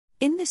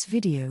In this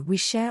video we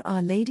share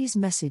Our Lady's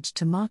message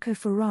to Marco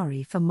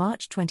Ferrari for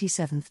March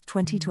 27,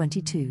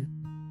 2022.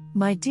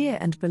 My dear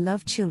and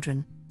beloved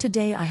children,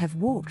 today I have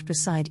walked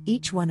beside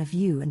each one of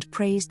you and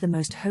praised the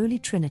Most Holy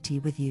Trinity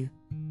with you.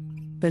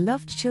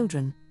 Beloved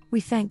children,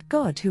 we thank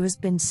God who has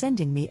been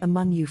sending me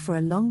among you for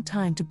a long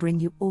time to bring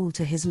you all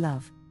to His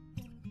love.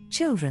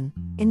 Children,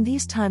 in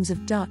these times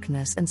of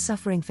darkness and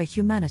suffering for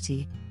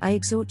humanity, I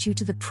exhort you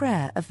to the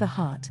prayer of the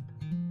heart.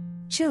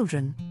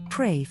 Children,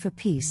 pray for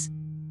peace.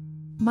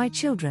 My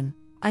children,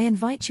 I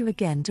invite you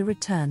again to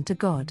return to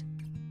God.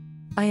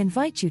 I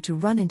invite you to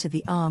run into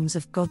the arms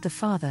of God the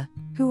Father,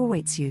 who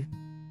awaits you.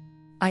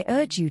 I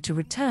urge you to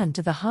return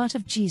to the heart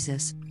of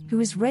Jesus, who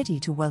is ready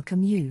to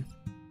welcome you.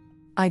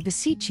 I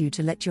beseech you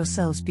to let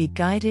yourselves be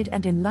guided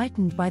and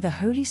enlightened by the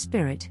Holy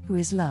Spirit, who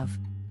is love.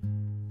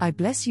 I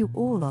bless you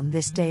all on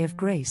this day of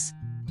grace.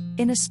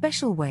 In a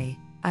special way,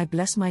 I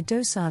bless my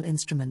docile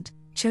instrument,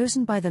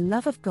 chosen by the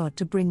love of God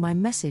to bring my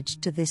message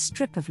to this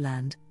strip of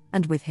land,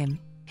 and with him,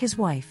 his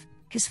wife,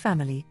 his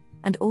family,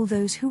 and all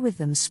those who with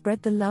them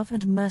spread the love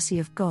and mercy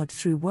of God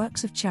through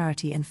works of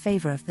charity in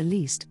favor of the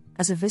least,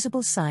 as a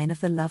visible sign of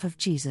the love of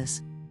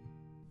Jesus.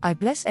 I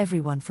bless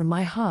everyone from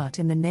my heart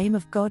in the name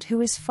of God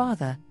who is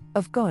Father,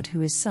 of God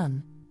who is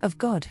Son, of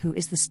God who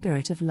is the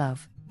Spirit of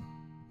love.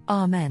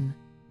 Amen.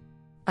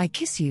 I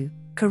kiss you,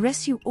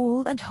 caress you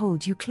all and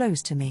hold you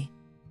close to me.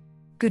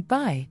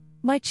 Goodbye,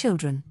 my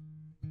children.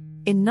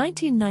 In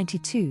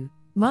 1992,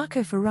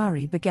 Marco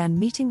Ferrari began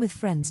meeting with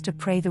friends to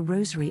pray the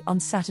rosary on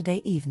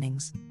Saturday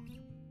evenings.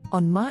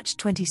 On March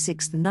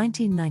 26,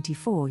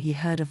 1994, he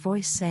heard a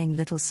voice saying,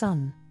 "Little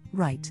son,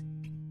 write.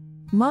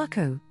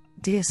 Marco,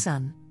 dear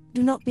son,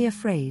 do not be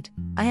afraid,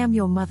 I am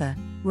your mother,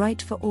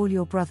 write for all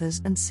your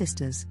brothers and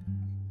sisters."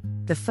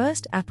 The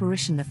first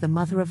apparition of the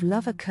Mother of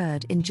Love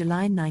occurred in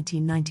July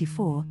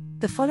 1994.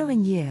 The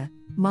following year,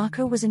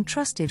 Marco was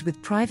entrusted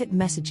with private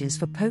messages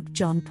for Pope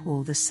John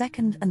Paul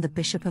II and the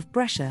Bishop of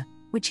Brescia,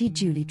 which he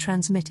duly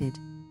transmitted.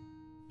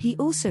 He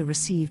also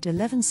received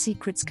 11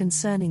 secrets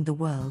concerning the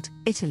world,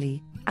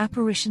 Italy,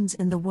 apparitions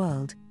in the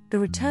world, the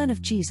return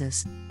of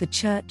Jesus, the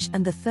Church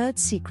and the third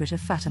secret of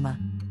Fatima.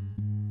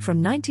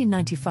 From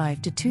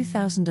 1995 to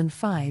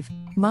 2005,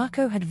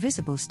 Marco had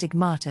visible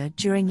stigmata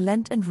during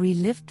Lent and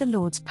relived the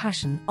Lord's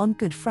Passion on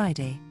Good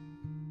Friday.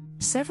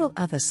 Several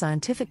other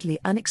scientifically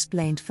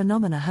unexplained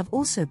phenomena have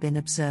also been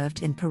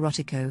observed in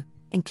Parrotico,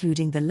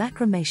 including the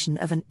lacrimation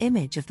of an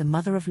image of the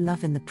Mother of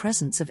Love in the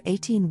presence of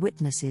 18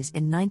 witnesses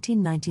in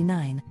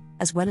 1999,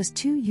 as well as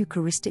 2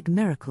 Eucharistic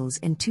miracles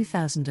in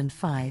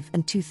 2005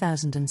 and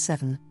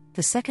 2007,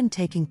 the second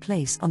taking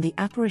place on the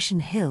Apparition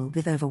Hill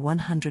with over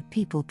 100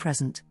 people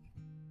present.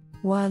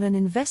 While an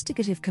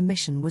investigative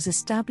commission was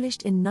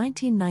established in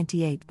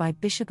 1998 by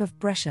Bishop of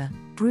Brescia,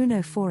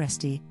 Bruno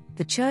Foresti,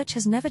 the Church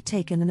has never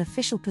taken an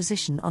official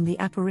position on the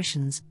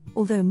apparitions,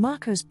 although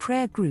Marco's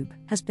prayer group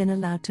has been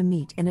allowed to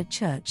meet in a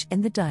church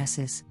in the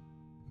diocese.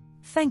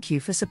 Thank you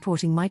for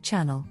supporting my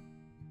channel.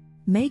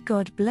 May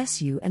God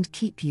bless you and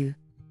keep you.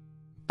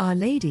 Our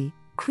Lady,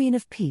 Queen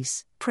of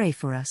Peace, pray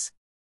for us.